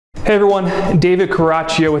Hey everyone, David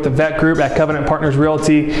Caraccio with the Vet Group at Covenant Partners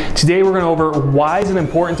Realty. Today we're going to go over why is it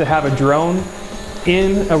important to have a drone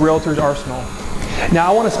in a realtor's arsenal. Now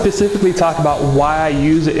I want to specifically talk about why I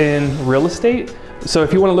use it in real estate. So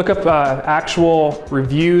if you want to look up actual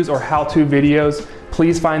reviews or how-to videos,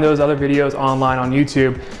 please find those other videos online on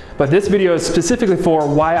YouTube. But this video is specifically for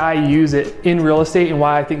why I use it in real estate and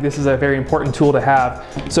why I think this is a very important tool to have.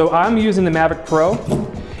 So I'm using the Mavic Pro.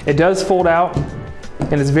 It does fold out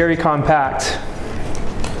and it's very compact.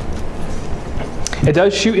 It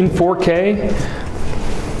does shoot in 4K,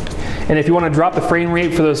 and if you want to drop the frame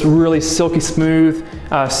rate for those really silky smooth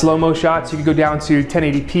slow-mo shots, you can go down to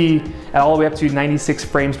 1080p all the way up to 96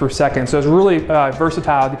 frames per second. So it's really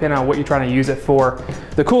versatile depending on what you're trying to use it for.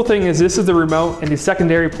 The cool thing is this is the remote, and the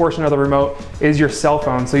secondary portion of the remote is your cell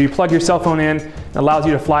phone. So you plug your cell phone in, it allows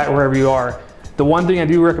you to fly it wherever you are. The one thing I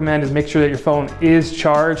do recommend is make sure that your phone is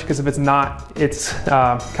charged, because if it's not, it's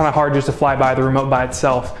kind of hard just to fly by the remote by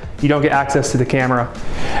itself. You don't get access to the camera.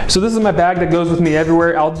 So this is my bag that goes with me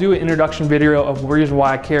everywhere. I'll do an introduction video of the reason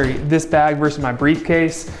why I carry this bag versus my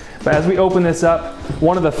briefcase. But as we open this up,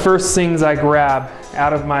 one of the first things I grab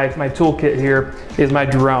out of my toolkit here is my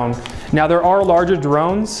drone. Now there are larger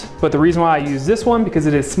drones, but the reason why I use this one, because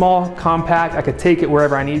it is small, compact, I could take it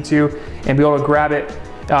wherever I need to and be able to grab it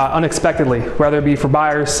unexpectedly, whether it be for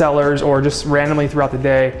buyers, sellers, or just randomly throughout the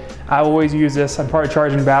day. I always use this. I'm probably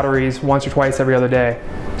charging batteries once or twice every other day.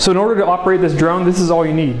 So in order to operate this drone, this is all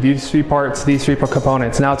you need. These three parts, these three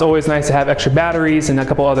components. Now it's always nice to have extra batteries and a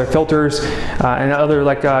couple other filters and other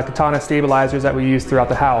like katana stabilizers that we use throughout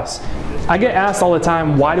the house. I get asked all the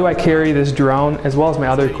time, why do I carry this drone as well as my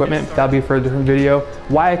other equipment? That'll be for a different video.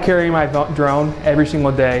 Why I carry my drone every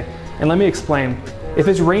single day. And let me explain. If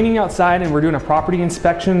it's raining outside and we're doing a property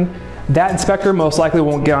inspection, that inspector most likely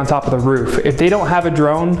won't get on top of the roof. If they don't have a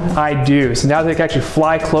drone, I do. So now they can actually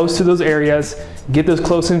fly close to those areas, get those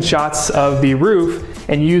close-in shots of the roof,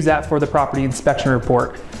 and use that for the property inspection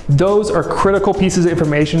report. Those are critical pieces of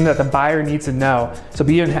information that the buyer needs to know. So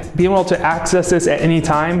being able to access this at any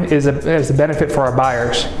time is a benefit for our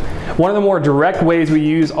buyers. One of the more direct ways we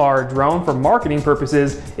use our drone for marketing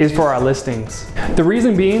purposes is for our listings. The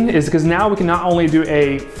reason being is because now we can not only do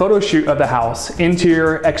a photo shoot of the house,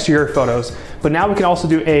 interior, exterior photos, but now we can also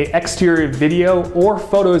do a exterior video or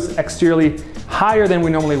photos exteriorly higher than we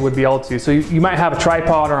normally would be able to. So you might have a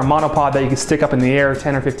tripod or a monopod that you can stick up in the air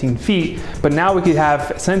 10 or 15 feet, but now we could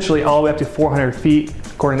have essentially all the way up to 400 feet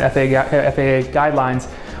according to FAA guidelines.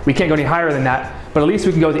 We can't go any higher than that, but at least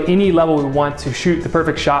we can go to any level we want to shoot the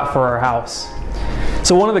perfect shot for our house.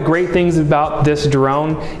 So one of the great things about this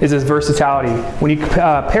drone is its versatility. When you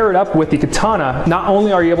pair it up with the katana, not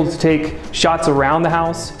only are you able to take shots around the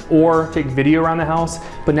house or take video around the house,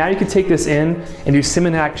 but now you can take this in and do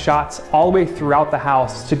cinematic shots all the way throughout the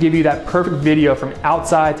house to give you that perfect video from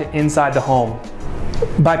outside to inside the home.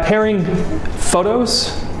 By pairing photos,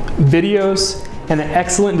 videos, and an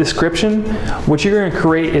excellent description, what you're going to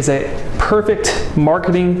create is a perfect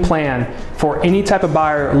marketing plan for any type of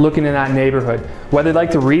buyer looking in that neighborhood. Whether they'd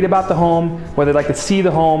like to read about the home, whether they'd like to see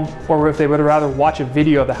the home, or if they would rather watch a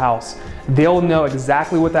video of the house. They'll know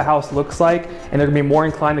exactly what the house looks like, and they're going to be more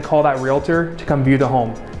inclined to call that realtor to come view the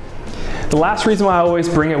home. The last reason why I always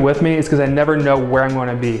bring it with me is because I never know where I'm going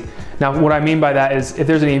to be. Now what I mean by that is if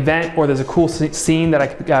there's an event or there's a cool scene that I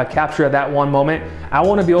can capture at that one moment, I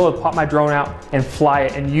want to be able to pop my drone out and fly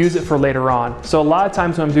it and use it for later on. So a lot of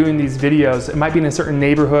times when I'm doing these videos, it might be in a certain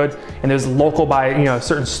neighborhood and there's local by a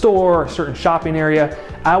certain store or a certain shopping area.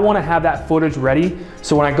 I want to have that footage ready,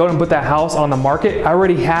 so when I go and put that house on the market, I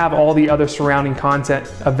already have all the other surrounding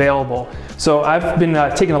content available. So I've been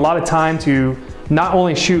taking a lot of time to not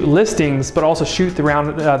only shoot listings, but also shoot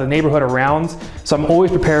around the neighborhood around. So I'm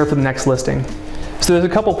always prepared for the next listing. So there's a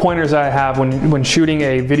couple pointers that I have when shooting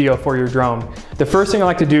a video for your drone. The first thing I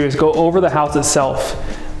like to do is go over the house itself,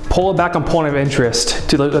 pull it back on point of interest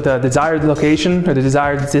to the desired location or the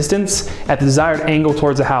desired distance at the desired angle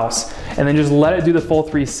towards the house, and then just let it do the full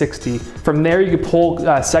 360. From there you can pull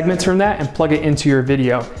segments from that and plug it into your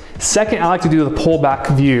video. Second, I like to do the pull back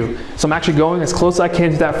view. So I'm actually going as close as I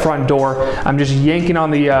can to that front door. I'm just yanking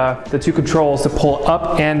on the two controls to pull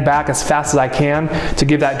up and back as fast as I can to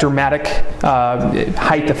give that dramatic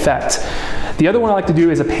height effect. The other one I like to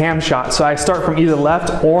do is a pan shot. So I start from either the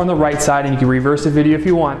left or on the right side, and you can reverse the video if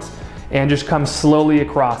you want, and just come slowly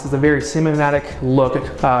across. It's a very cinematic look,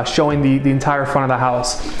 showing the entire front of the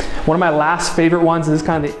house. One of my last favorite ones, and this is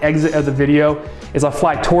kind of the exit of the video, is I'll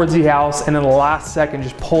fly towards the house and then the last second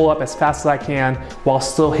just pull up as fast as I can while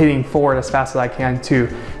still hitting forward as fast as I can too.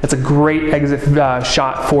 That's a great exit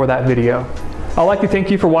shot for that video. I'd like to thank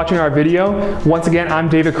you for watching our video. Once again, I'm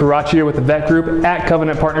David Caraccio with the Vet Group at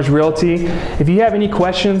Covenant Partners Realty. If you have any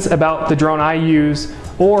questions about the drone I use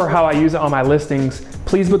or how I use it on my listings,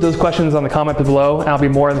 please put those questions on the comment below and I'll be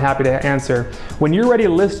more than happy to answer. When you're ready to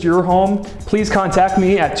list your home, please contact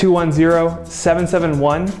me at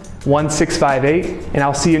 210-771-1658 and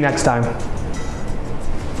I'll see you next time.